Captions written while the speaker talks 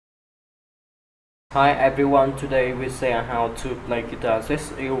Hi everyone, today we say how to play guitar.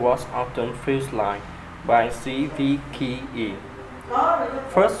 This is what often feels like by JVKE.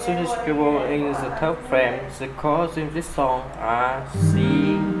 First to discover in the top frame, the chords in this song are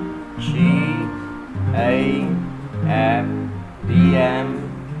C, G, A, F, D, M,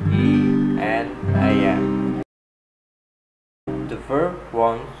 E, and AM. The verb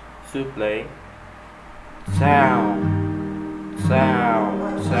wants to play sound,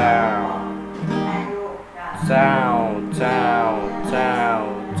 sound, sound. Sound, sound,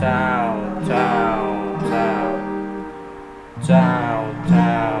 sound, sound, sound, sound, sound,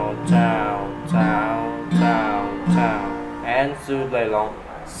 sound, sound, sound, sound, sound, and to play along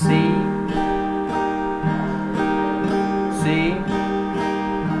C, C,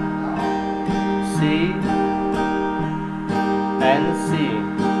 C, and C.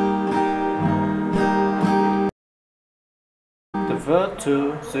 The verb to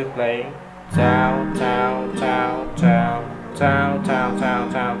play down, down, down, down, down, down, down,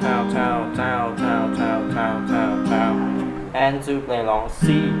 down, down, down, down, down, down, down, down, down, and to play along C,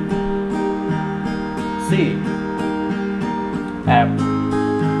 C, F,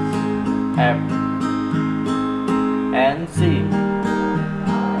 F, and C,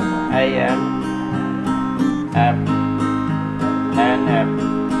 A, M, F, and F,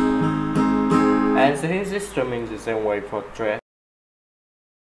 and so his instrument is the same way for dress.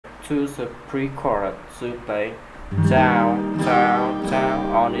 To the pre-chorus to play down, down, down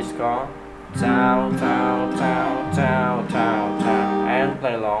on this chord, down, down, down, down, down, down, and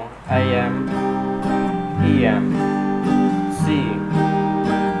play along AM, EM, C,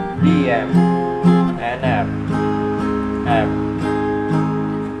 EM, and F.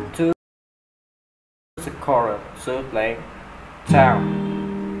 To the chorus to play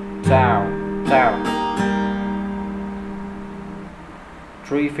down, down, down.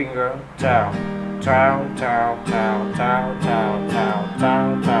 Three finger down, down, down, down, down, down, down,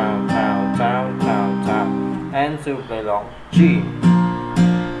 down, down, down, down, down, down, and to play along G,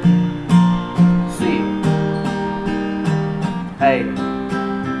 C, A,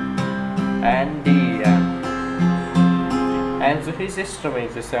 and D, and so his instrument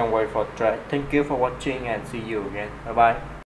is the same way for track. Thank you for watching and see you again. Bye bye.